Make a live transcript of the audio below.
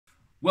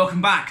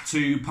Welcome back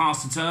to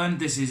Pass the Turn.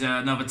 This is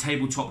another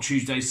Tabletop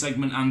Tuesday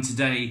segment, and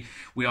today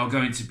we are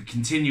going to be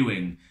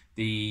continuing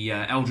the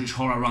Eldritch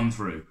Horror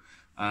run-through.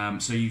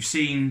 So you've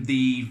seen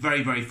the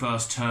very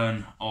first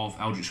turn of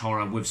Eldritch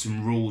Horror with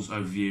some rules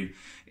overview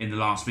in the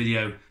last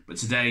video, but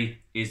today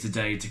is the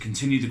day to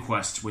continue the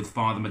quest with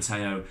Father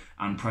Matteo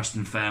and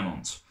Preston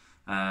Fairmont.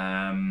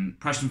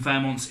 Preston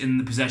Fairmont's in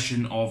the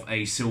possession of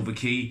a silver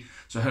key,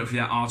 so hopefully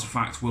that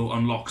artifact will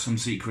unlock some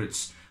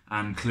secrets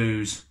and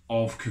clues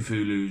of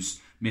Cthulhu's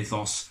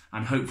mythos,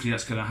 and hopefully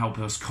that's going to help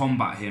us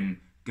combat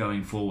him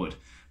going forward.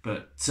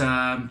 But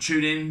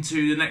tune in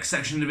to the next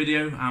section of the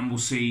video and we'll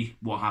see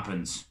what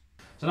happens.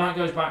 So now it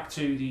goes back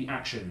to the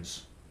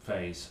actions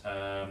phase.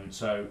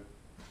 So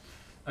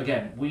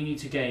again, we need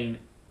to gain,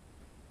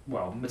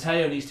 well,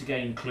 Matteo needs to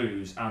gain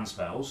clues and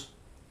spells,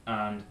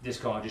 and this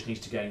guy just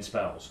needs to gain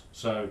spells.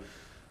 So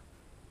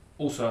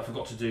also I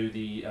forgot to do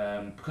the,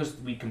 because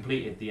we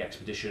completed the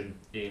expedition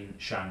in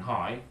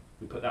Shanghai,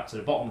 we put that to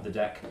the bottom of the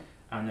deck,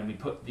 and then we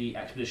put the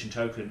expedition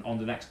token on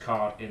the next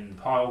card in the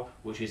pile,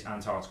 which is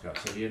Antarctica.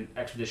 So the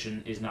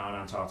expedition is now in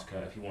Antarctica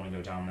if you want to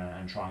go down there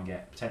and try and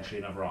get potentially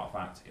another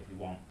artifact if we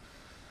want.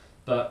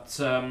 But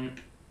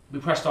we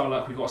pressed our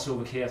luck, we got a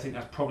silver key. I think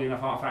that's probably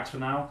enough artifacts for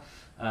now.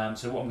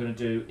 So what I'm going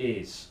to do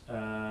is,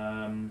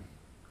 so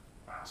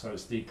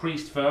it's the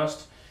priest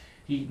first.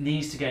 He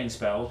needs to gain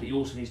spells, but he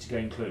also needs to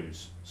gain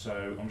clues.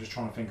 So I'm just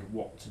trying to think of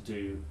what to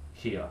do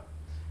here.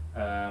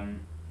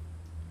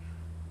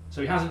 So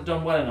he hasn't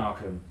done well in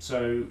Arkham.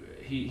 So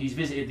he's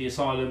visited the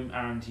asylum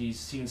and he's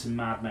seen some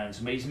madmen.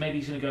 So maybe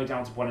he's going to go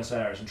down to Buenos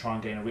Aires and try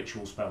and gain a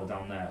ritual spell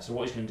down there. So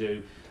what he's going to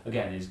do,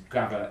 again, is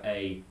gather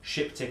a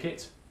ship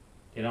ticket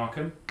in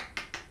Arkham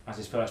as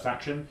his first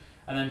action,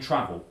 and then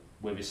travel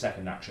with his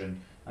second action,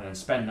 and then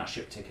spend that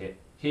ship ticket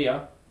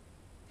here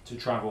to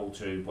travel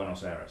to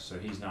Buenos Aires. So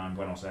he's now in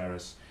Buenos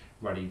Aires,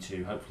 ready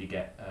to hopefully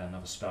get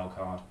another spell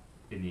card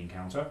in the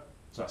encounter.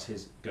 So that's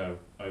his go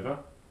over.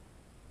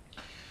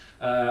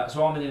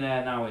 So our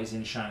millionaire now is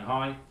in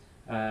Shanghai.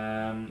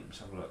 Let's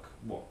have a look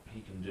what he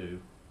can do.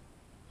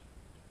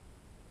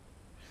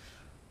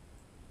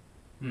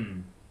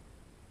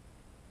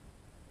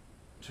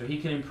 So he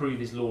can improve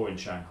his law in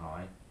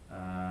Shanghai.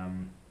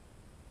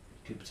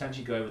 He could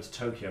potentially go over to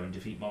Tokyo and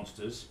defeat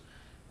monsters,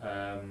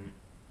 because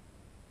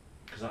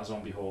that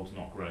zombie horde's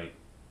not great.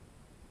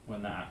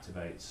 When that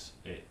activates,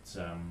 it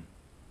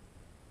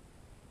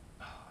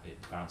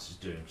bounces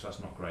doom, so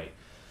that's not great.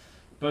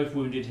 Both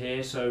wounded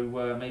here, so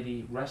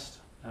maybe rest.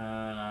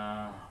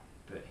 But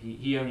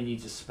he only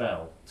needs a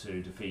spell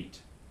to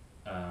defeat.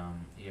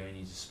 He only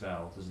needs a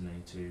spell, doesn't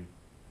he, to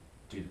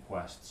do the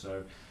quest.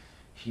 So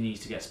he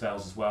needs to get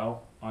spells as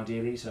well,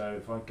 ideally. So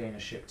if I gain a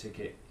ship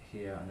ticket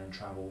here and then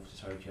travel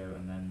to Tokyo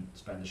and then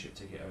spend the ship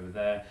ticket over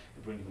there,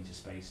 it brings me to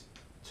space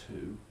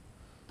 2.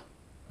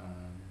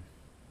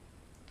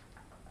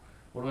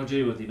 What do I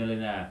do with the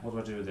millionaire? What do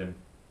I do with him?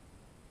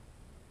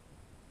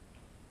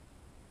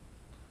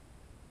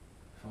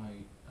 If I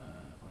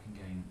can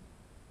gain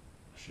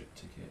a ship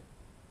ticket.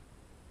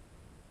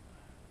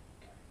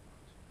 Okay.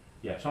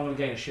 Yeah, so I'm going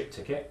to gain a ship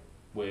ticket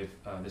with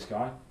this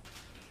guy,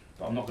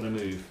 but I'm not going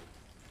to move.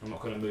 I'm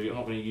not going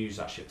to use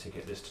that ship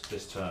ticket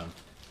this turn.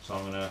 So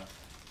I'm going to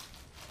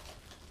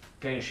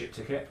gain a ship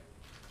ticket,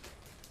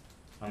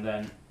 and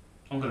then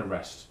I'm going to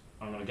rest.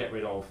 I'm going to get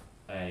rid of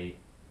a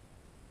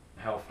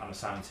health and a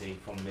sanity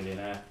from the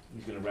millionaire.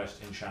 He's going to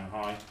rest in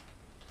Shanghai.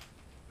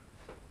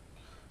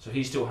 So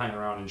he's still hanging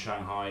around in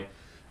Shanghai.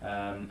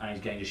 And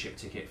he's gained a ship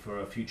ticket for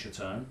a future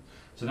turn.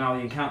 So now the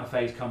encounter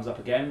phase comes up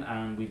again,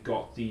 and we've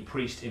got the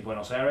priest in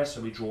Buenos Aires,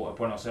 so we draw a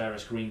Buenos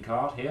Aires green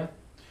card here.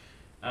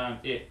 And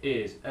it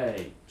is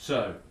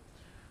so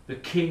the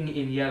King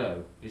in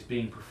Yellow is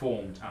being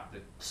performed at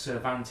the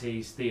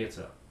Cervantes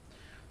Theatre.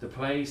 The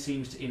play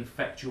seems to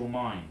infect your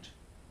mind.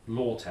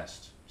 Law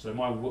test. So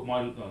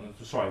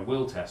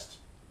will test.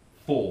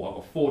 4. I've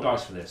got 4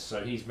 dice for this,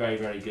 so he's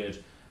very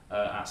good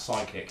at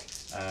psychic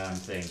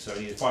things. So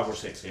he needs 5 or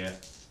 6 here.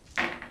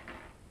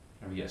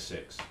 And we get a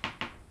 6.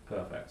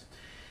 Perfect.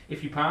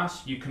 If you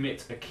pass, you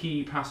commit a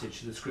key passage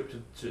to the script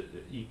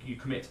you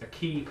commit a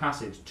key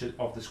passage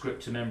of the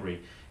script to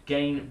memory.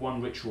 Gain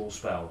 1 ritual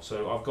spell.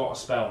 So I've got a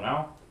spell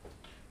now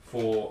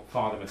for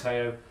Father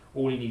Matteo.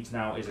 All he needs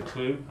now is a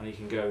clue, and he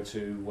can go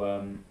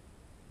to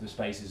the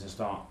spaces and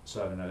start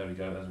serving. There we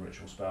go. There's a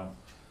ritual spell.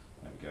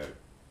 There we go.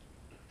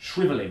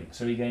 Shriveling.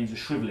 So he gains a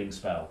shriveling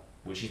spell,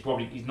 which he's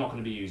not going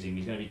to be using.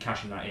 He's going to be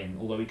cashing that in.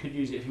 Although he could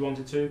use it if he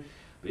wanted to,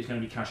 but he's going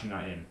to be cashing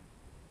that in.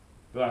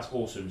 But that's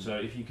awesome. So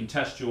if you can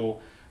test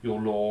your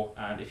law,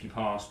 and if you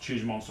pass,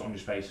 choose a monster on your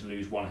space and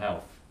lose 1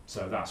 health.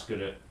 So that's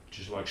good at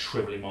just like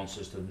shriveling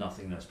monsters to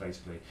nothingness,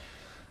 basically.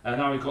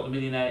 Now we've got the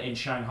millionaire in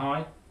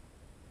Shanghai.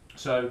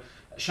 So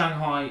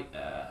Shanghai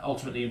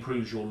ultimately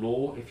improves your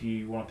law. If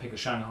you want to pick a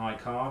Shanghai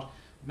card,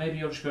 maybe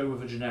you'll just go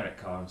with a generic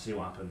card and see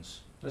what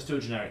happens. Let's do a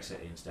generic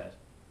city instead.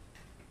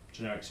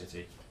 Generic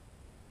city.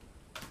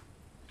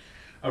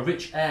 A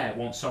rich heir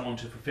wants someone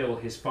to fulfill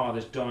his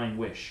father's dying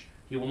wish.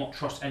 He will not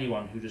trust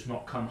anyone who does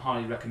not come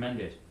highly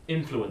recommended.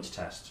 Influence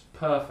test.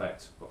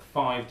 Perfect. Got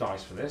 5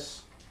 dice for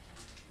this.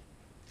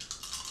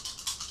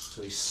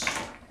 So he's,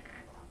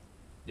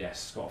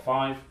 yes, got a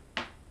 5,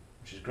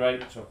 which is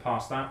great, so I've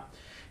passed that.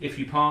 If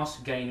you pass,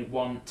 gain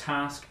 1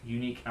 task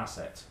unique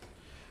asset.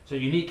 So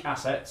unique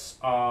assets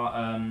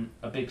are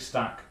a big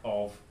stack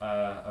of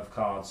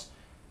cards,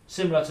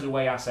 similar to the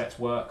way assets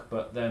work,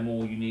 but they're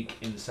more unique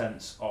in the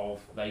sense of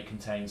they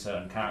contain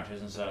certain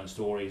characters and certain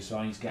stories. So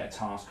I need to get a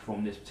task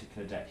from this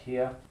particular deck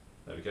here.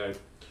 There we go.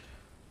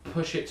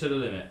 Push it to the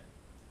limit.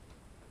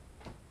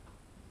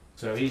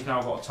 So he's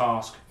now got a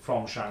task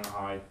from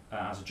Shanghai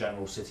as a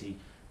general city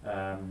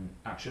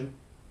action.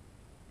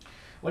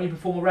 When you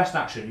perform a rest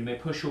action, you may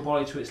push your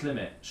body to its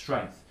limit,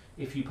 strength.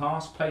 If you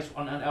pass, place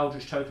an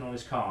Eldritch token on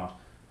this card.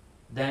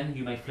 Then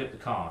you may flip the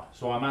card.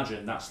 So I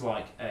imagine that's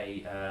like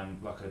a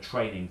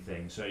training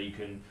thing. So you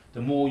can,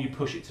 the more you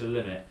push it to the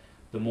limit,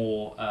 the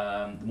more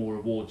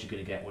rewards you're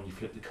going to get when you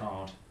flip the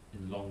card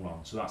in the long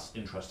run. So that's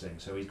interesting.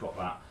 So he's got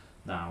that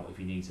now if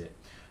he needs it.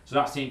 So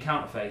that's the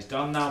encounter phase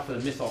done. Now for the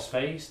mythos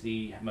phase,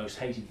 the most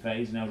hated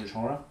phase in Eldritch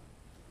Horror.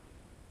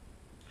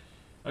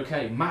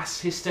 Okay,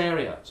 mass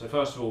hysteria. So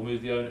first of all,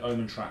 move the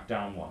omen track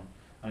down 1.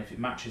 And if it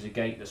matches a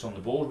gate that's on the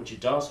board, which it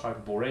does,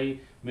 Hyperborea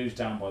moves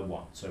down by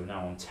 1. So we're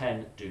now on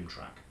 10 Doom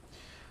track.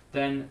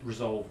 Then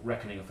resolve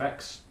reckoning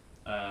effects.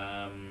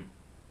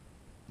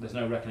 There's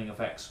no reckoning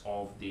effects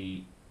of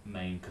the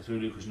main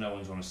Cthulhu because no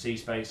one's on a sea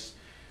space.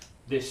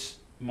 This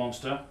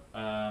monster,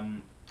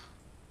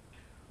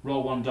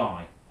 roll 1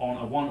 die. On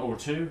a 1 or a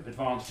 2,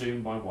 advance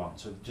Doom by 1.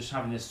 So just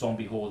having this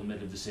zombie horde in the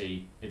middle of the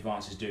sea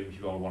advances Doom if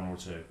you roll a 1 or a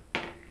 2.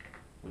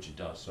 Which it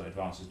does, so it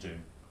advances Doom.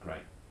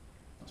 Great.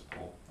 That's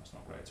poor. That's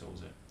not great at all,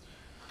 is it?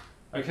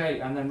 Okay,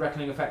 and then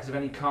reckoning effects of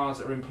any cards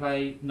that are in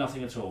play,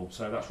 nothing at all.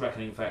 So that's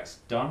reckoning effects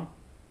done.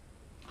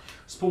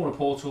 Spawn a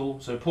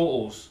portal, so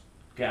portals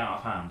get out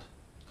of hand.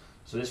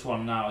 So this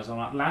one now is on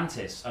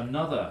Atlantis,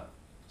 another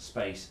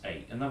space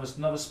 8,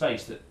 another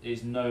space that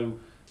is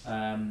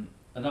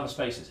another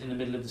space that's in the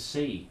middle of the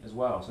sea as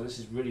well. So this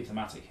is really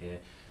thematic here.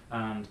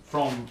 And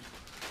from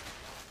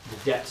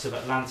the depths of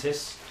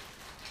Atlantis,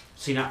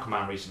 seen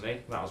Aquaman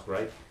recently, that was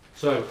great.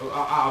 So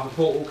out of the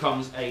portal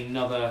comes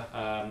another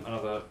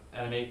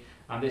enemy,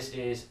 and this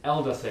is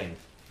Elder Thing.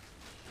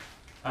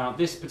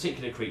 This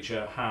particular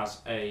creature has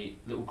a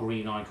little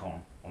green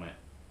icon on it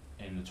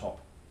in the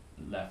top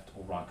left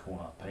or right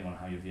corner, depending on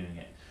how you're viewing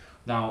it.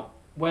 Now,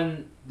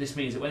 this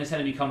means that when this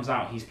enemy comes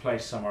out, he's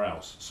placed somewhere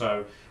else.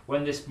 So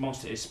when this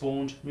monster is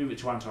spawned, move it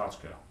to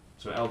Antarctica.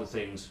 So Elder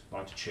Things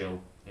like to chill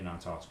in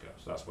Antarctica,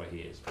 so that's where he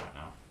is right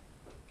now.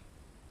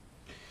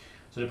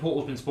 So the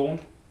portal's been spawned.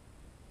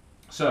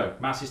 So,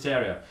 mass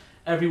hysteria.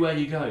 Everywhere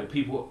you go,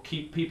 people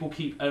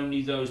keep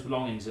only those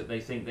belongings that they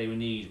think they will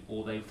need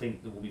or they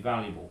think that will be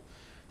valuable.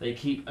 They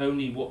keep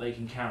only what they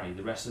can carry.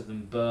 The rest of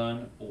them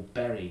burn or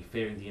bury,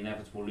 fearing the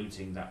inevitable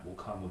looting that will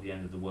come with the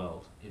end of the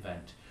world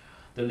event.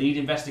 The lead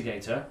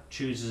investigator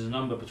chooses a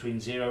number between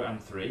 0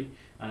 and 3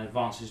 and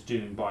advances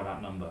Doom by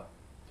that number.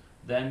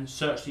 Then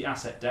search the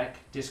asset deck,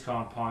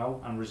 discard pile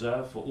and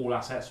reserve for all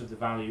assets with the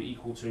value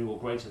equal to or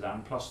greater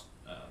than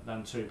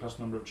 2 plus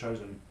number of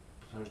chosen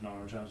number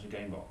of returns in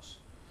game box.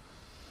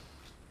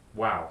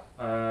 Wow.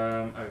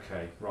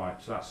 Okay,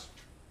 right. So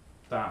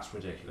that's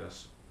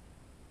ridiculous.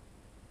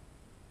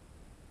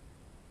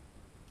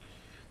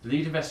 The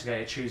lead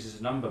investigator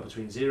chooses a number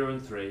between 0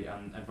 and 3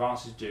 and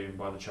advances Doom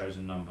by the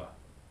chosen number.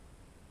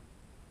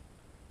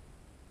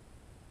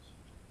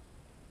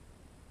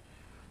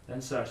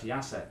 Then search the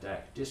asset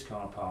deck,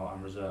 discard pile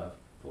and reserve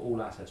for all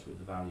assets with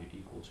the value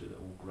equal to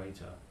or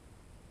greater than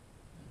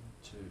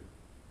 2.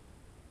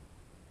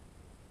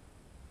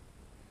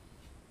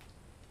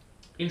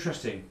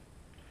 Interesting.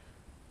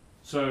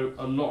 So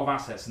a lot of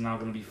assets are now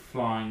going to be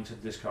flying to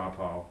the discard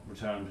pile,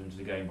 returned into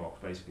the game box,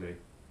 basically.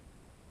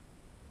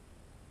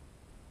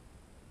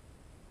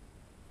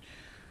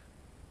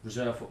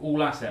 Reserve for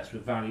all assets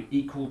with value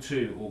equal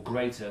to or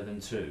greater than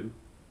 2,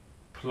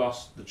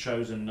 plus the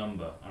chosen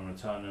number, and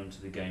return them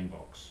to the game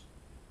box.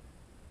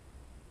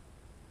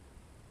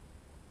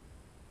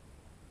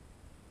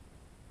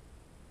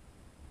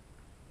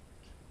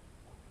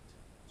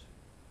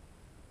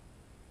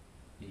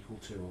 Equal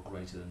to or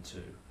greater than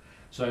 2.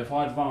 So if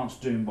I advance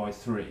Doom by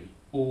 3,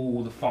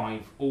 all the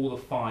five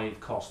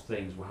cost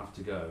things will have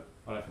to go.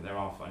 I don't think there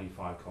are any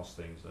 5 cost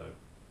things though.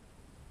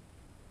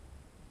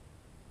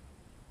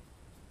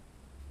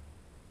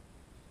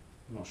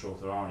 I'm not sure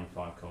if there are any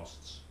 5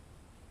 costs.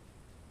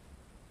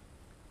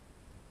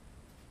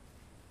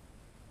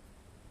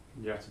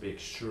 You have to be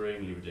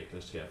extremely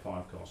ridiculous to get a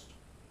 5 cost.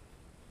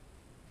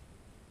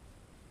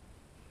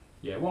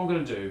 Yeah, what I'm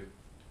going to do,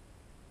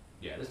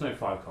 yeah, there's no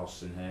 5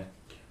 costs in here.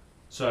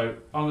 So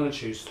I'm going to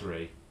choose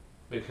 3,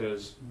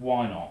 because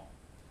why not?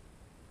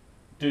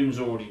 Doom's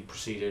already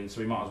proceeding,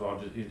 so we might as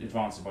well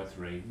advance it by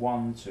 3.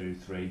 1, 2,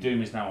 3.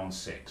 Doom is now on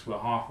 6. We're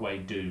halfway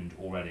doomed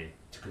already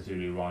to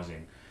Cthulhu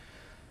Rising.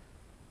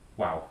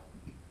 Wow.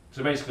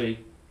 So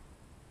basically,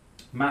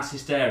 mass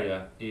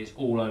hysteria is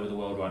all over the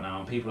world right now,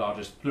 and people are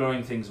just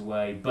throwing things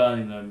away,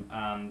 burning them,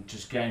 and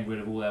just getting rid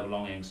of all their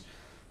belongings.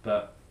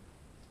 But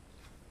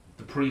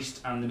the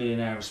priest and the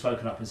millionaire have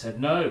spoken up and said,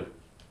 no,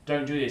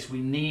 don't do this. We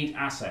need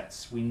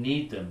assets. We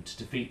need them to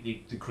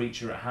defeat the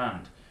creature at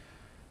hand.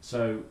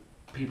 So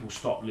people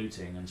stopped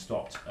looting and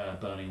stopped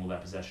burning all their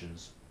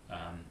possessions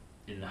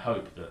in the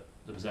hope that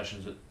the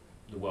possessions that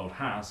the world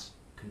has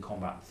can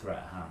combat the threat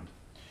at hand.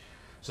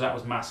 So that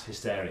was mass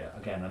hysteria.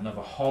 Again,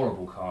 another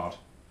horrible card.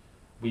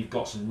 We've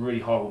got some really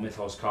horrible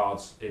Mythos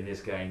cards in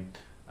this game,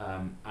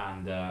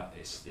 and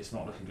it's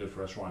not looking good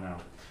for us right now.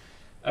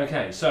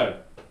 Okay, so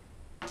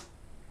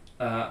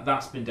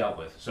that's been dealt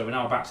with. So we're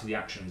now back to the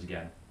actions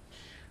again.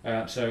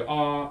 So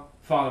our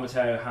Father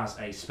Matteo has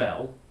a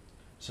spell,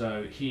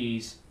 so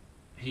he's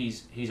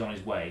on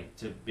his way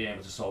to be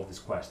able to solve this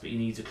quest, but he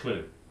needs a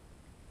clue.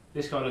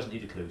 This guy doesn't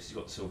need a clue because he's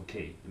got the silver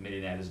key. The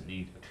millionaire doesn't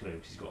need a clue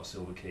because he's got a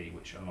silver key,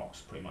 which unlocks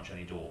pretty much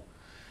any door.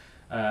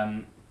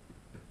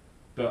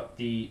 But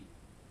the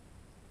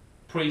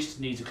priest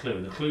needs a clue,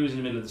 and the clue is in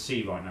the middle of the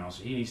sea right now,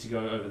 so he needs to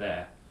go over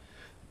there.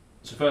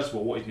 So first of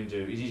all, what he's going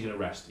to do is he's going to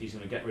rest. He's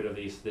going to get rid of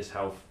this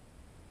health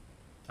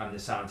and the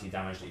sanity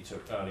damage that he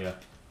took earlier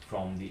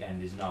from the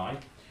end is nigh,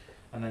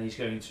 and then he's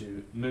going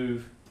to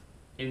move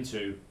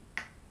into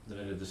the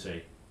middle of the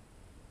sea.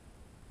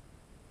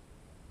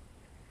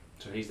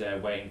 So he's there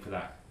waiting for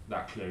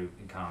that clue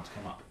encounter to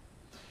come up.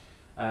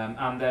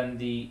 And then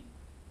the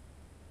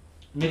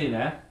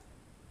millionaire,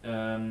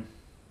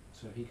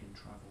 so he can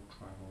travel,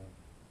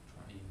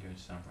 he can go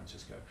to San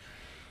Francisco.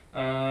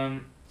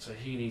 So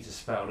he needs a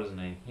spell, doesn't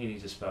he? He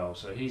needs a spell.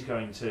 So he's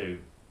going to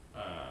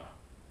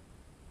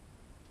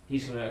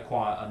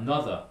acquire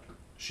another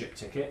ship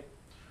ticket,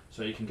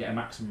 so you can get a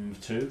maximum of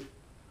 2.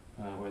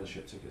 Where the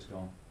ship ticket's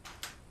gone?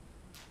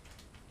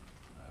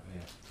 Over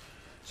here.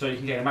 So you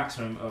can get a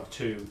maximum of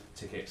 2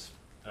 tickets.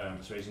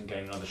 So he's going to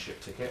gain another ship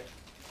ticket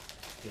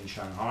in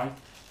Shanghai.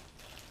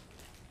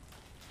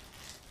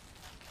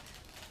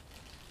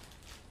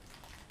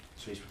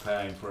 So he's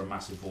preparing for a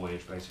massive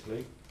voyage,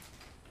 basically.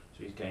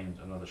 So he's gained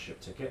another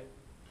ship ticket.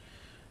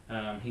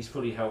 He's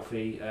fully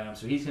healthy,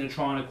 so he's going to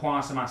try and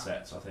acquire some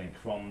assets, I think,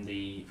 from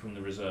the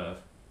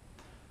reserve.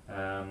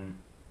 When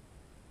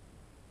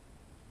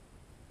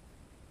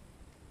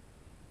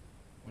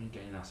you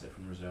gain an asset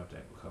from the reserve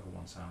deck, recover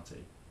 1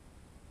 sanity.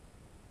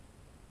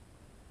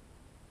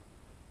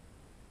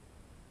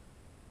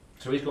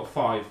 So he's got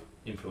 5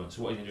 influence.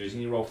 So what he's going to do is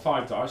he's going to roll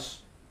 5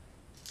 dice.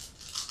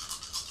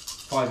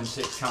 5 and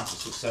 6 count as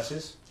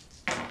successes.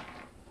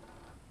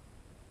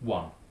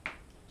 1.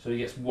 So he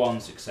gets 1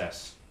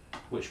 success,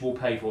 which will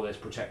pay for this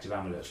protective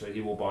amulet. So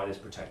he will buy this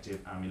protective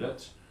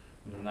amulet,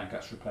 and then that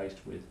gets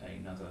replaced with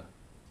another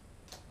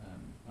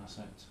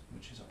asset,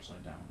 which is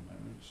upside down at the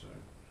moment. So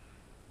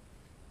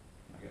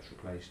that gets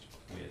replaced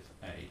with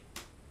a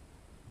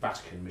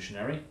Vatican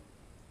missionary.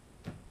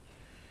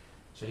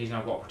 So he's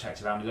now got a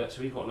protective amulet,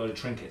 so he's got a load of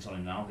trinkets on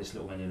him now, this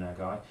little millionaire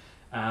guy.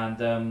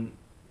 And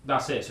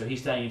that's it, so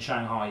he's staying in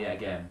Shanghai yet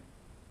again.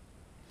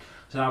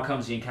 So now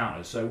comes the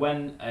encounters. So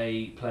when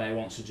a player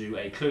wants to do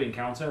a clue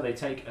encounter, they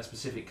take a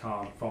specific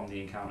card from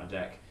the encounter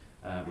deck,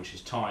 which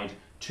is tied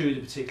to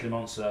the particular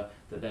monster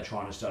that they're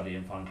trying to study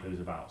and find clues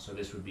about. So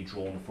this would be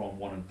drawn from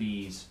one of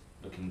these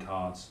looking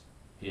cards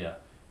here.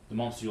 The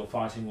monster you're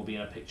fighting will be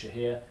in a picture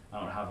here,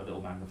 and it'll have a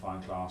little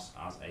magnifying glass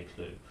as a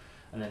clue.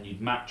 And then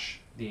you'd match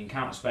the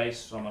encounter space,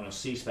 so I'm on a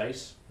sea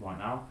space right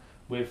now,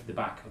 with the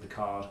back of the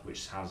card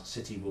which has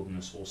city,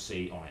 wilderness or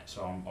sea on it.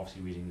 So I'm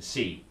obviously reading the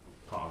sea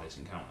part of this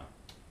encounter.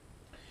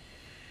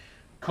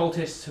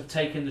 Cultists have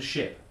taken the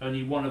ship.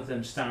 Only one of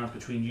them stands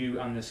between you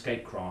and the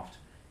escape craft.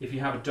 If you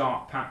have a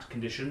dark pact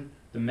condition,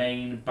 the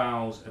man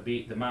bows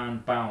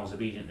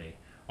obediently,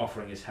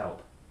 offering his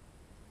help.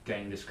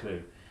 Gain this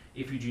clue.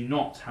 If you do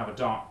not have a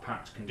dark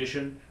pact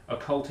condition, a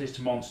cultist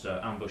monster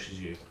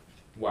ambushes you.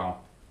 Wow.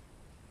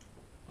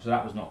 So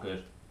that was not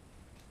good.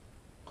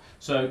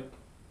 So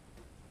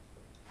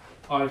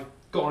I've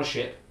got on a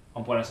ship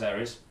on Buenos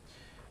Aires.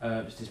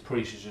 This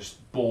priest has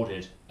just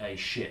boarded a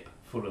ship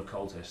full of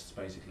cultists,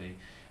 basically,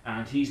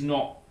 and he's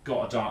not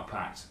got a dark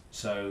pact,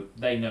 so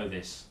they know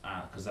this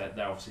because they're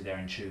obviously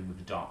in tune with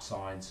the dark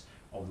sides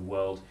of the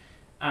world.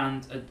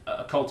 And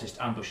a cultist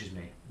ambushes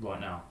me right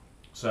now.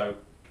 So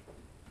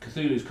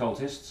Cthulhu's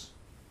cultists,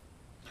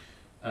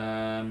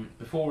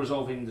 before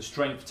resolving the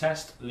strength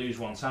test, lose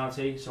 1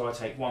 sanity, so I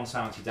take 1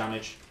 sanity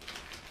damage.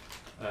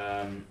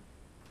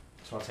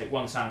 So I take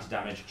 1 sanity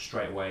damage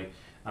straight away,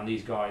 and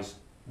these guys,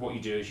 what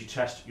you do is you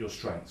test your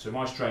strength. So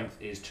my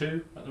strength is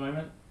 2 at the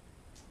moment.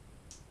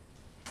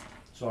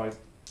 So I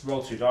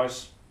roll 2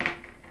 dice,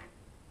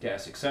 get a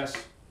success,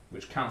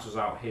 which cancels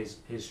out his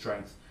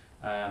strength,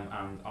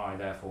 and I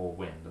therefore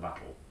win the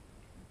battle,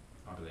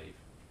 I believe.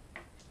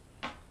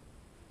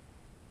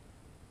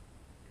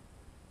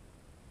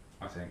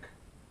 I think.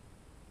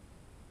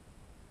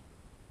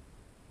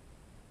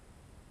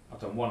 I've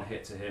done 1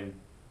 hit to him,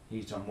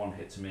 he's done 1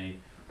 hit to me.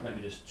 Let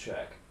me just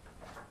check.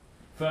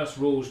 First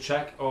rules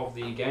check of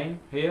the game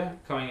here,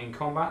 coming in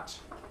combat.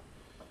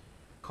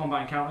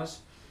 Combat encounters.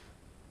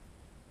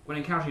 When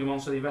encountering a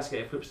monster, the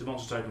investigator flips the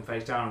monster token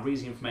face down and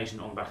reads the information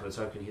on the back of the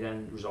token. He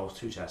then resolves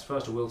 2 tests.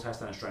 First a will test,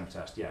 then a strength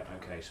test. Yeah,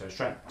 okay, so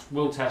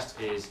will test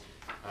is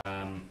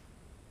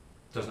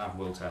Doesn't have a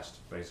will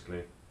test,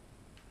 basically.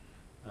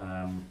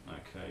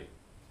 Okay.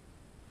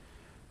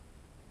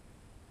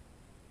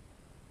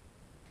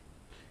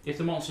 If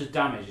the monster's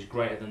damage is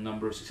greater than the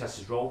number of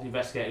successes rolled, the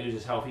investigator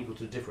loses health equal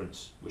to the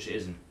difference, which it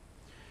isn't.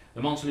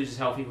 The monster loses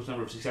health equal to the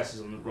number of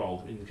successes on the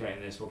roll,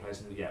 indicating this or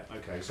placing the yeah.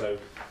 Okay, so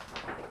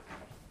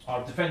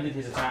I've defended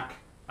his attack,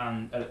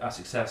 and a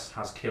success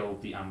has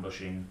killed the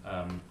ambushing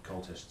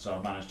cultist. So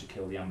I've managed to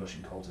kill the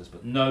ambushing cultist,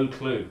 but no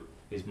clue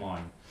is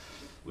mine,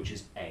 which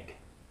is egg.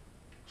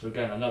 So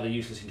again, another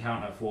useless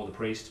encounter for the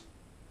priest.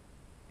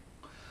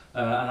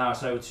 And now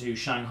it's over to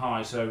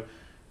Shanghai. So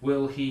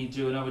will he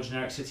do another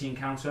generic city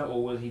encounter,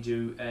 or will he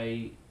do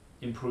a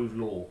improved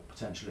law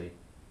potentially?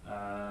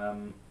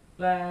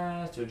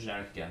 Let's do a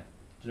generic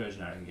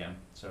again.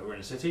 So we're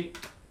in a city.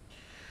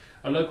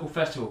 A local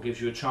festival gives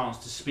you a chance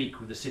to speak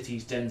with the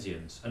city's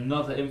denizens.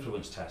 Another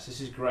influence test. This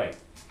is great.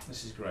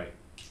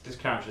 This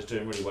character is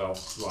doing really well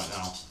right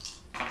now.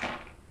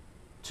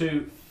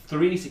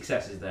 3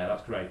 successes there.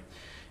 That's great.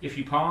 If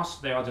you pass,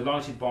 they are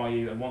delighted by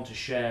you and want to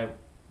share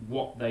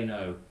what they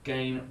know.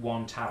 Gain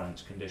 1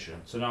 talent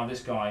condition. So now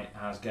this guy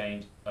has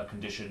gained a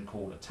condition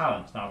called a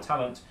talent. Now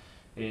talent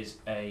is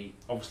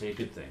obviously a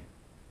good thing.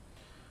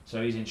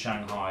 So he's in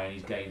Shanghai and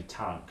he's gained a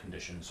talent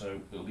condition.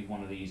 So it'll be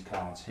one of these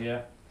cards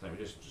here. Let me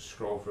just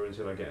scroll through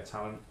until I get a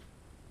talent.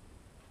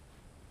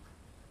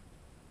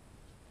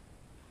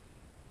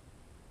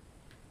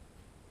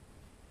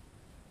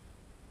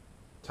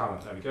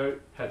 Talent, there we go.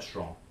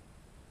 Headstrong.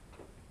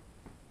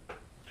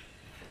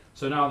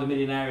 So now the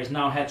millionaire is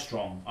now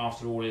headstrong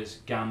after all his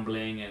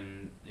gambling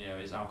and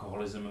his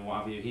alcoholism and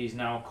what have you. He's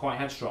now quite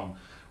headstrong.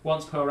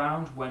 Once per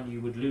round, when you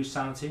would lose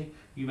sanity,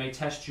 you may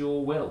test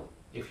your will.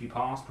 If you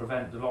pass,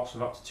 prevent the loss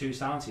of up to 2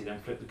 sanity, then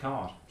flip the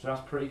card. So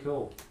that's pretty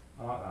cool.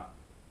 I like that.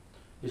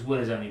 His will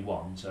is only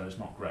 1, so it's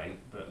not great,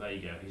 but there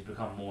you go. He's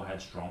become more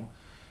headstrong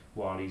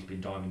while he's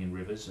been diving in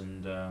rivers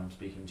and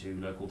speaking to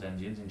local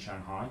denizens in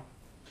Shanghai.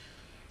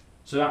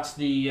 So that's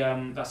the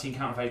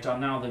encounter phase done.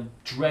 Now the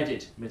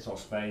dreaded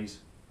mythos phase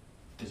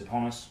is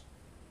upon us,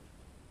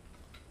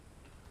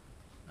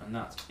 and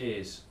that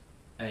is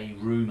a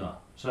rumour.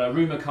 So a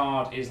rumour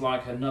card is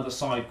like another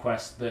side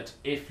quest that,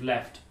 if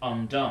left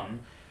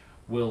undone,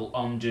 will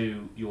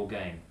undo your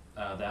game.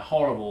 They're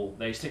horrible,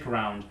 they stick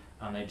around,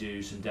 and they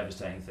do some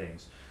devastating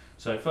things.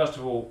 So first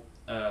of all,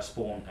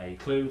 spawn a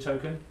clue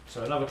token.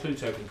 So another clue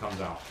token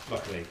comes out,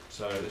 luckily.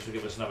 So this will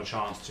give us another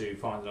chance to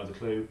find another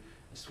clue.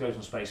 This goes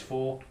on space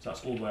 4, so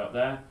that's all the way up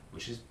there,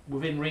 which is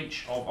within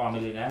reach of our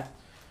millionaire.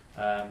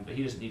 But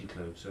he doesn't need a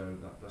clue, so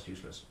that's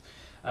useless.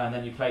 And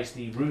then you place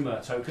the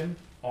rumour token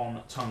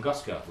on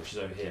Tunguska, which is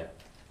over here.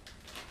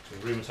 So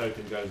the rumour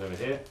token goes over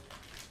here,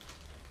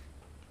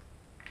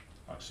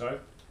 like so.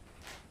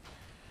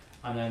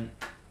 And then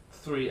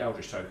 3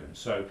 Eldritch tokens.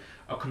 So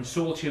a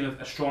consortium of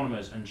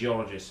astronomers and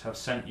geologists have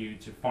sent you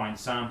to find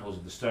samples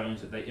of the stones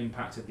that they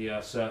impacted the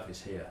Earth's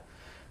surface here.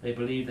 They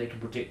believe they can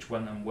predict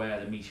when and where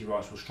the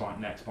meteorites will strike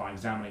next by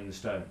examining the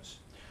stones.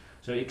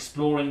 So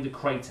exploring the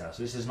crater.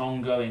 So this is an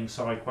ongoing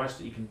side quest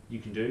that you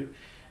can do.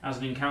 As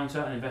an encounter,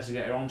 an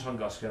investigator on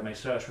Tunguska may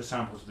search for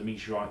samples of the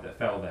meteorite that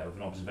fell there with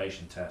an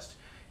observation test.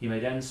 He may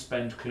then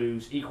spend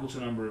clues equal to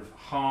the number of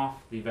half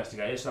the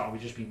investigator, so that will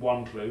just be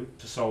 1 clue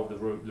to solve the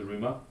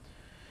rumour.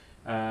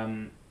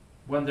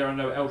 When there are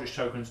no Eldritch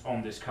tokens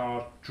on this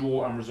card,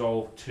 draw and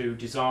resolve 2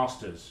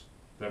 disasters,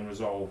 then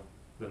solve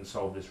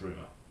this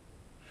rumour.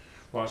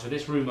 Right, so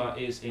this rumour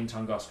is in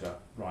Tunguska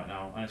right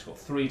now, and it's got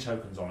 3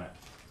 tokens on it.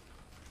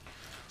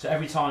 So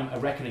every time a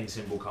reckoning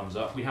symbol comes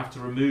up, we have to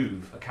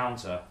remove a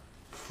counter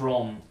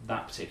from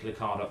that particular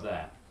card up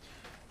there.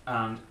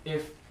 And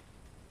if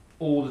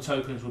all the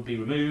tokens would be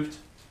removed,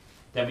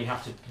 then we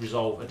have to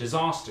resolve a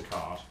disaster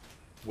card,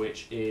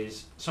 which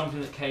is something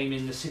that came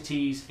in the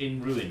Cities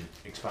in Ruin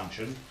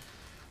expansion,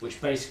 which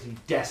basically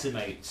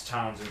decimates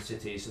towns and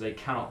cities so they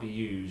cannot be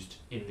used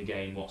in the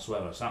game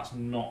whatsoever. So that's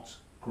not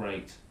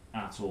great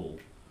at all.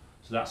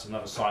 So that's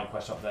another side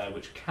quest up there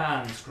which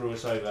can screw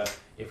us over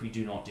if we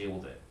do not deal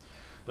with it.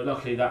 But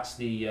luckily that's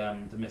the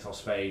mythos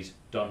phase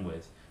done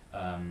with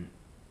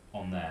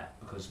on there,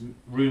 because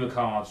rumour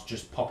cards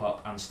just pop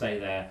up and stay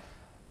there,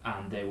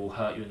 and they will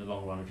hurt you in the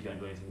long run if you don't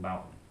do anything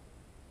about them.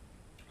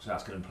 So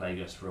that's going to plague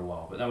us for a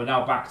while. But then we're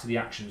now back to the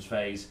actions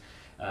phase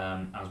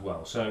as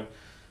well. So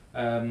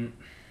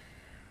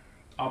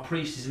our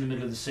priest is in the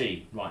middle of the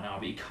sea right now,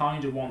 but he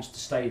kind of wants to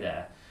stay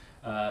there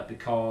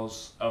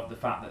because of the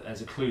fact that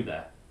there's a clue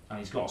there, and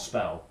he's got a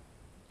spell,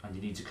 and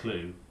he needs a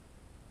clue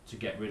to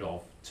get rid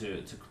of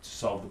to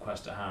solve the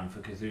quest at hand for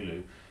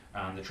Cthulhu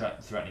and the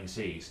threatening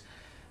seas.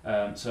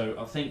 So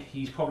I think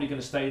he's probably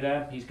going to stay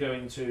there. He's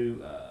going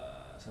to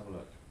let's have a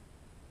look.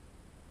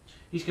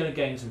 He's going to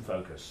gain some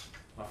focus.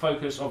 Now,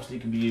 focus obviously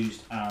can be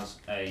used as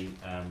a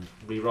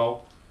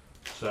reroll.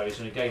 So he's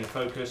going to gain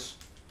focus,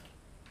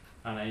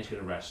 and then he's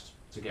going to rest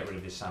to get rid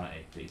of his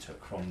sanity that he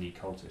took from the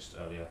cultist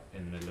earlier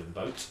in the middle of the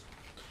boat.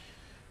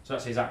 So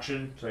that's his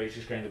action. So he's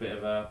just gained a bit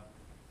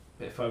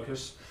of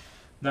focus.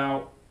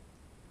 Now,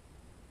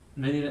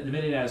 the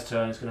millionaire's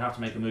turn. He's going to have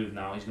to make a move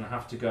now. He's going to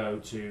have to go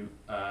to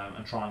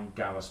and try and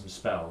gather some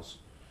spells.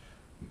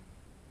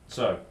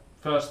 So,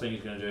 first thing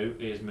he's going to do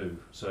is move.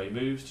 So he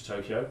moves to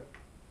Tokyo.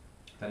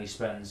 Then he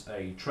spends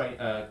a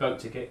boat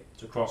ticket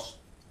to cross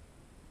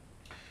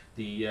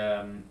the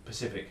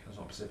Pacific. That's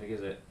not Pacific,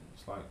 is it?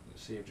 It's like the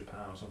Sea of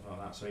Japan or something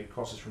like that. So he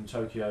crosses from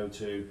Tokyo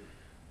to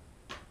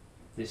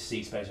this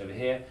sea space over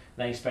here.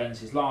 Then he spends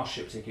his last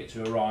ship ticket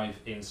to arrive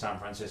in San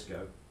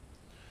Francisco.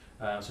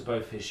 So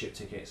both his ship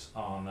tickets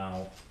are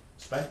now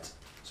spent.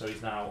 So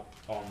he's now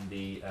on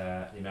the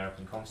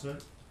American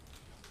continent.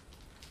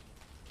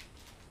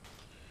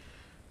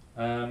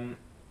 And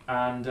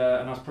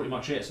that's pretty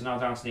much it. So now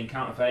down to the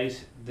encounter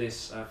phase.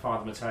 This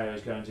Father Matteo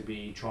is going to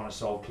be trying to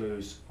solve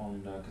clues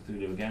on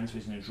Cthulhu again. So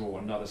he's going to draw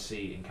another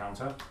sea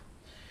encounter.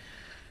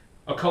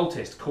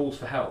 Occultist calls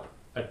for help.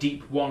 A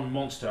deep one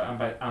monster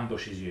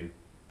ambushes you.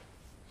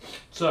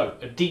 So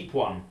a deep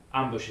one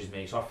ambushes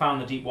me. So I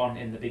found the deep one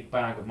in the big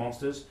bag of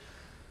monsters.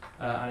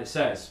 And it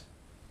says,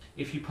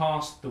 if you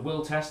pass the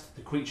will test,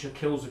 the creature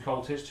kills the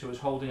cultist who is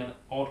holding an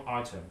odd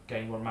item.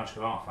 Gain 1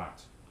 magical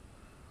artifact.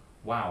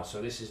 Wow,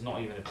 so this is not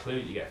even a clue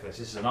you get for this.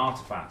 This is an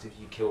artifact if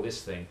you kill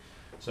this thing.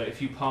 So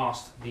if you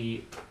passed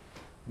the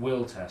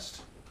will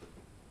test.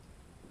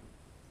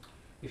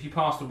 If you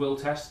pass the will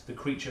test, the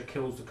creature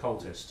kills the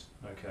cultist.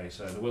 Okay,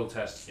 so the will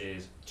test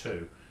is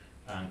 2.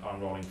 And I'm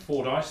rolling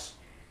 4 dice.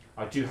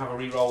 I do have a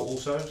reroll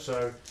also,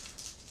 so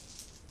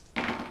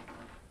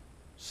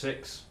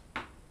 6.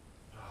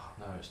 Oh,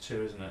 no, it's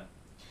 2, isn't it?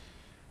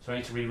 So I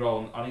need to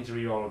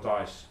reroll a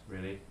dice,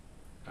 really.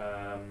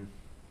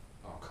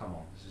 Oh, come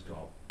on, this has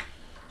got...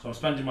 So I'm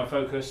spending my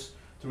focus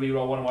to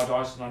reroll one of my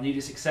dice, and I need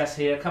a success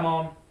here. Come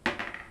on!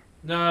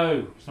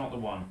 No, it's not the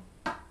 1.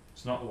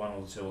 It's not the 1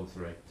 or the 2 or the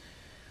 3.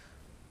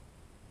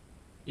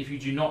 If you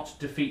do not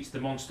defeat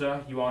the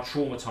monster, you are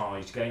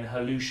traumatized. Gain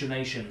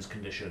hallucinations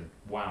condition.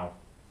 Wow.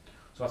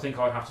 So I think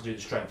I have to do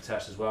the strength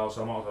test as well,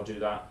 so I might as well do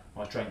that.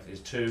 My strength is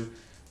 2,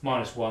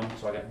 minus 1,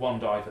 so I get 1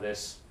 die for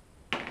this.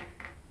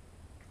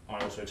 I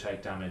also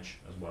take damage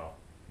as well.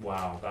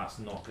 Wow, that's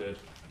not good.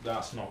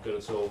 That's not good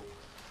at all.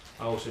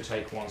 I also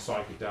take 1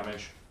 psychic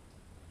damage.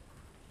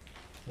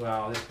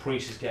 Wow, this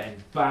priest is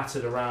getting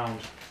battered around.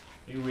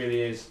 He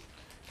really is.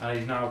 And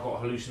he's now got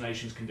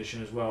hallucinations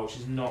condition as well, which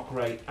is not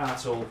great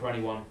at all for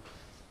anyone.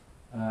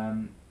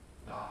 No,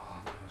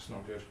 that's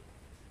not good.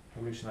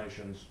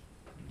 Hallucinations.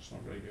 It's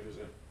not very good, is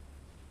it?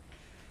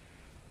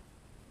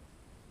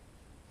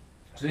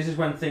 So this is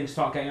when things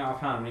start getting out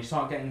of hand. When you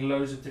start getting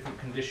loads of different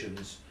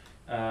conditions,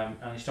 and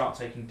you start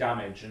taking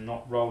damage and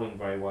not rolling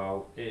very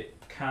well, it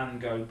can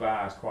go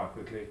bad quite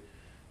quickly.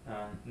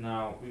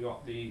 Now we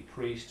got the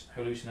priest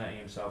hallucinating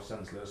himself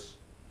senseless.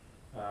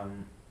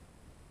 I'm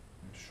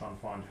just trying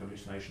to find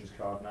hallucinations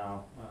card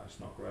now. It's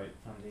not great.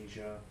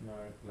 Amnesia, no.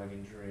 Leg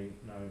injury,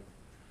 no.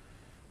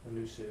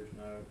 Elusive,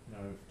 no.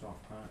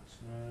 Dark pact,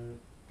 no.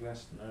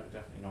 Blessed, no.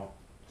 Definitely not.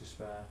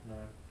 Despair,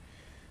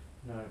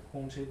 no.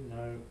 Haunted,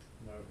 no.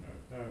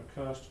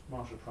 Cursed,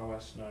 martial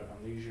prowess, no.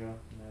 Amnesia,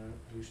 no.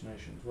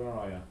 Hallucinations, where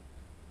are you?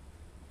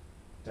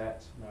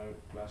 Debt, no.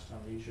 Blessed,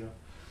 amnesia.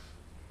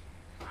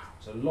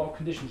 So a lot of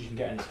conditions you can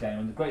get in this game,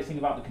 and the great thing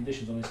about the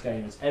conditions on this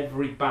game is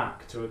every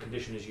back to a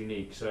condition is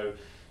unique. So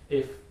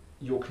if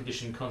your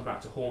condition comes back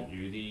to haunt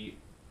you, the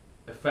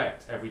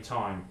effect every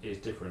time is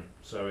different.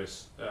 So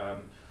it's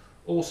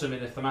awesome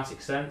in a thematic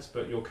sense,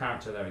 but your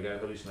character, there we go,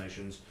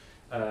 hallucinations,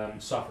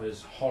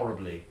 suffers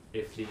horribly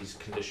if these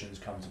conditions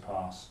come to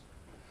pass.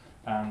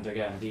 And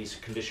again, these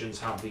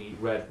conditions have the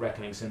red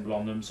reckoning symbol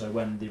on them, so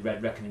when the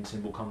red reckoning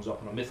symbol comes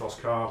up on a mythos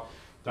card,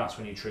 that's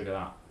when you trigger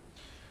that.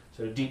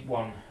 So the deep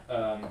one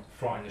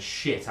frightening the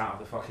shit out of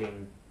the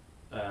fucking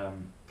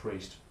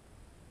priest.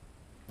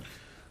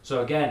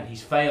 So again,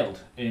 he's failed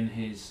in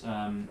his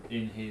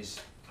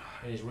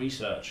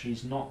research.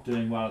 He's not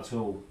doing well at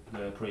all,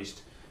 the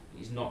priest.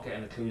 He's not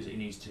getting the clues that he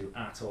needs to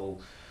at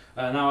all.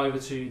 Now over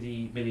to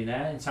the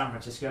millionaire in San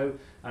Francisco,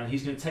 and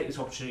he's going to take this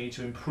opportunity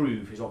to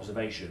improve his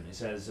observation. It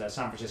says,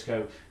 San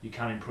Francisco, you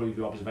can improve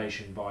your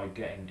observation by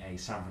getting a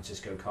San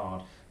Francisco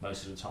card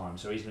most of the time.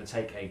 So he's going to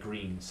take a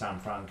green San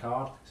Fran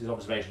card. So his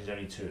observation is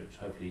only 2, so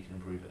hopefully he can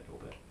improve it a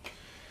little bit.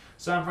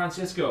 San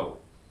Francisco.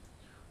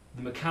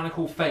 The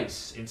mechanical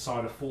face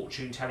inside a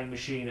fortune-telling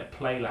machine at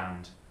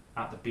Playland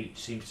at the beach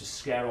seems to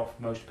scare off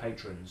most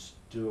patrons.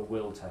 Do a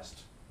will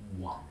test.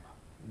 1.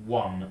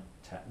 One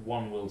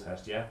will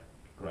test, yeah?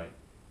 Great.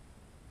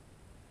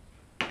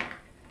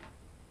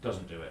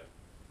 Doesn't do it.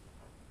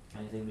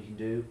 Anything we can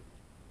do?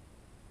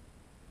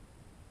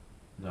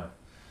 No.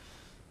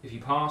 If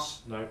you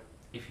pass, no.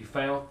 If you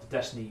fail, the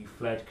destiny you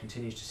fled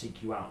continues to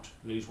seek you out.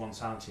 Lose 1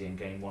 sanity and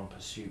gain 1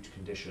 pursuit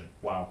condition.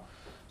 Wow.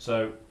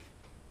 So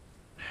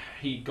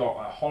he got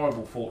a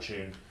horrible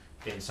fortune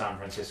in San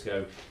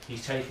Francisco.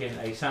 He's taken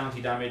a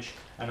sanity damage,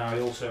 and now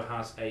he also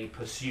has a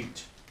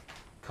pursuit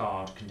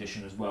card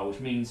condition as well, which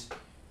means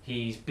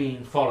he's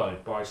being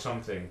followed by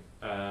something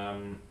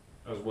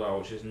as well,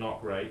 which is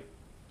not great.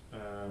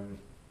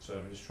 So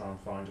let me just try and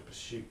find a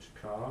pursuit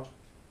card.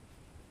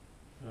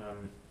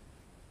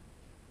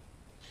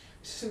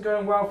 This isn't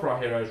going well for our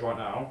heroes right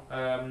now.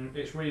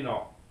 It's really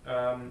not.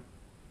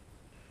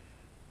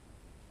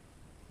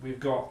 We've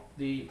got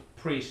the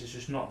priest is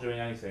just not doing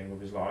anything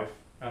with his life,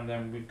 and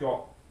then we've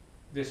got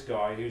this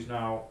guy who's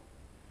now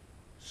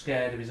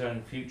scared of his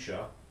own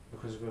future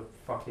because of a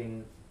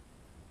fucking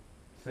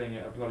thing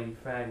at a bloody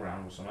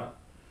fairground or something.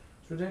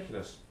 It's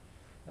ridiculous.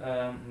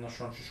 I'm not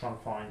sure. I'm just trying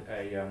to find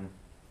a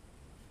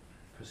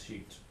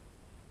pursuit.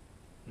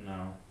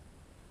 No.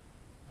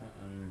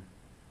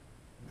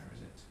 Where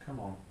is it? Come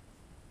on.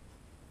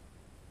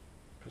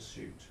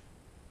 Pursuit.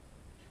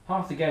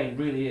 Half the game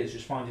really is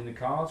just finding the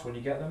cards when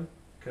you get them,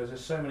 because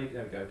there's so many.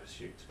 There we go.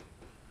 Pursuit.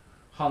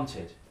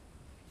 Hunted.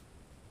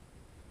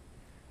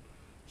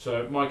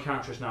 So my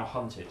character is now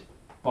hunted.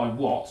 By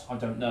what? I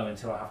don't know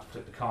until I have to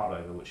flip the card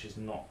over, which is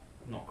not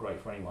great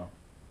for anyone.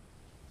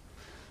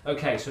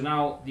 Okay, so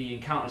now the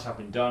encounters have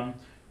been done.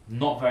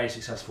 Not very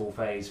successful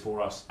phase for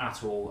us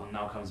at all, and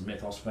now comes the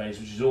Mythos phase,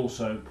 which is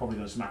also probably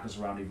going to smack us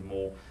around even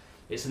more.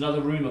 It's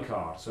another rumour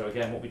card. So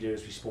again, what we do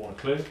is we spawn a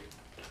clue.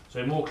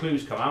 So more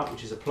clues come out,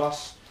 which is a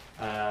plus,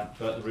 but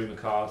the rumour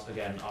cards,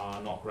 again,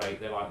 are not great.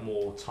 They're like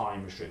more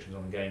time restrictions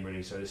on the game,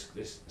 really. So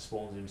this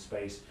spawns in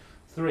space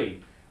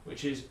 3,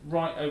 which is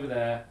right over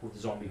there with the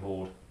zombie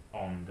horde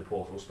on the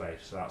portal space,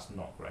 so that's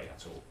not great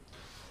at all.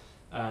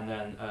 And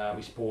then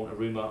we spawn a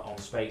rumour on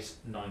space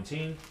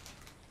 19.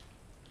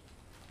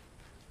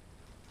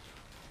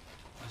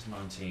 That's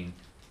 19.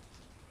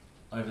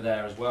 Over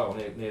there as well,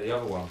 near the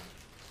other one.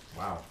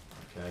 Wow,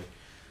 okay.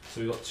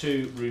 So we've got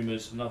 2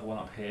 rumours, another one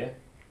up here.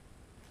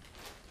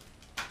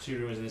 2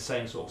 rumours in the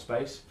same sort of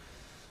space.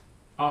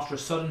 After a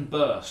sudden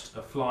burst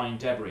of flying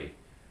debris,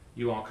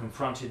 you are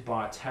confronted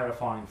by a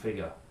terrifying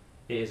figure.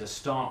 It is a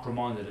stark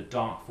reminder that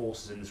dark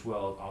forces in this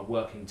world are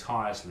working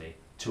tirelessly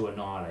to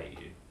annihilate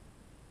you.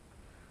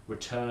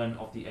 Return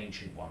of the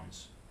Ancient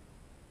Ones.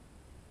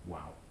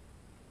 Wow.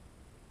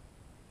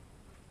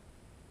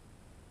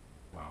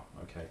 Wow,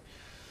 okay.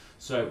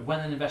 So,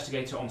 when an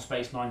investigator on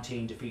Space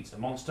 19 defeats a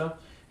monster,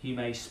 he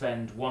may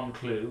spend 1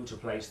 clue to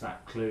place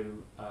that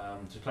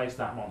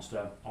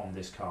monster on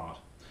this card.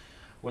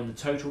 When the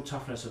total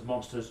toughness of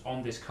monsters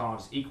on this card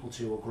is equal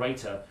to or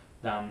greater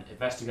than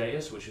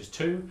investigators, which is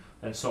 2,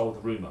 then solve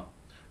the rumour.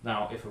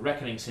 Now, if a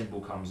reckoning symbol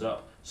comes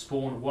up,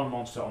 spawn 1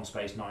 monster on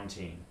Space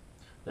 19.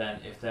 Then,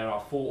 if there are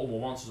 4 or more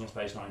monsters on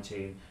Space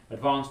 19,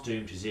 advance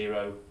doom to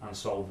 0 and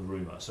solve the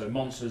rumour. So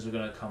monsters are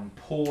going to come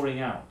pouring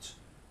out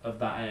of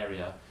that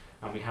area,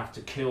 and we have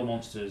to kill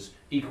monsters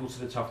equal to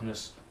the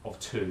toughness of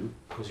 2,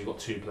 because you've got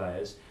 2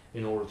 players,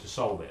 in order to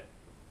solve it.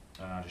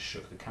 I just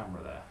shook the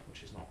camera there,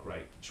 which is not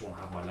great. I just want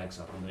to have my legs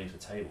up underneath the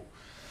table.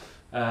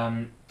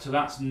 So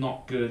that's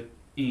not good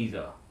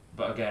either,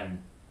 but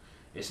again,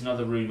 it's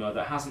another rumour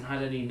that hasn't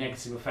had any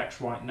negative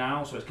effects right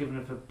now, so it's given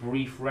it a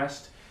brief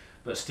rest,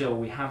 but still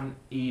we haven't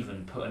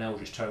even put an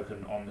Eldritch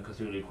token on the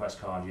Cthulhu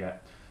quest card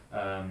yet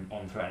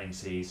on Threatening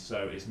Seas,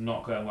 so it's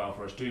not going well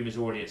for us. Doom is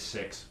already at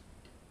 6,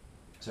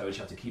 so we just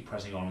have to keep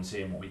pressing on and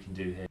seeing what we can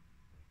do here.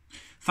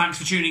 Thanks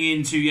for tuning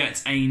in to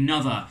yet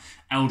another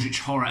Eldritch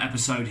Horror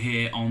episode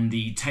here on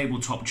the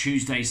Tabletop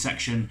Tuesday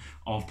section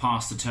of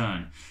Pass the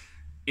Turn.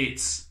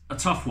 It's a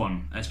tough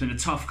one. It's been a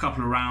tough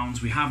couple of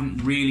rounds. We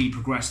haven't really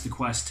progressed the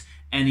quest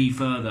any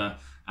further,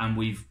 and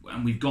we've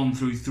gone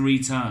through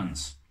 3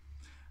 turns.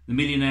 The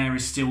Millionaire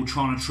is still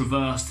trying to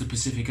traverse the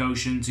Pacific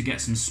Ocean to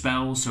get some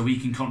spells so he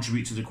can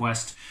contribute to the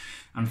quest,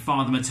 and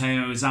Father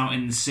Matteo is out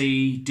in the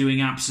sea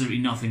doing absolutely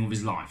nothing with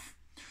his life.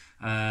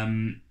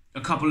 A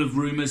couple of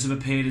rumours have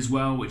appeared as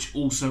well, which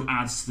also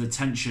adds to the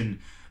tension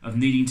of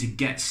needing to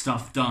get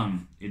stuff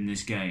done in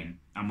this game,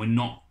 and we're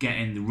not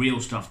getting the real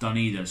stuff done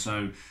either,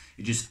 so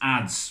it just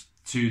adds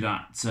to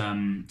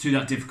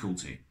that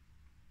difficulty.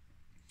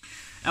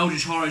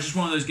 Eldritch Horror is just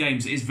one of those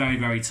games that is very,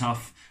 very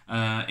tough.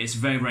 It's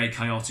very, very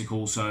chaotic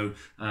also,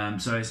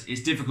 so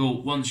it's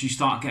difficult once you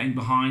start getting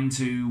behind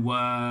to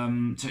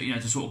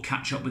sort of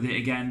catch up with it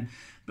again.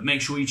 But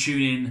make sure you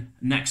tune in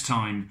next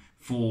time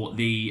for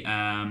the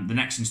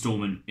next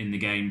instalment in the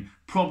game.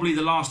 Probably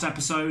the last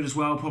episode as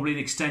well. Probably an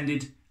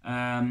extended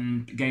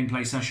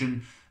gameplay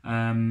session.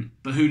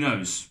 But who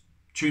knows?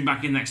 Tune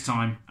back in next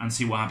time and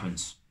see what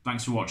happens.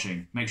 Thanks for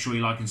watching. Make sure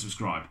you like and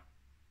subscribe.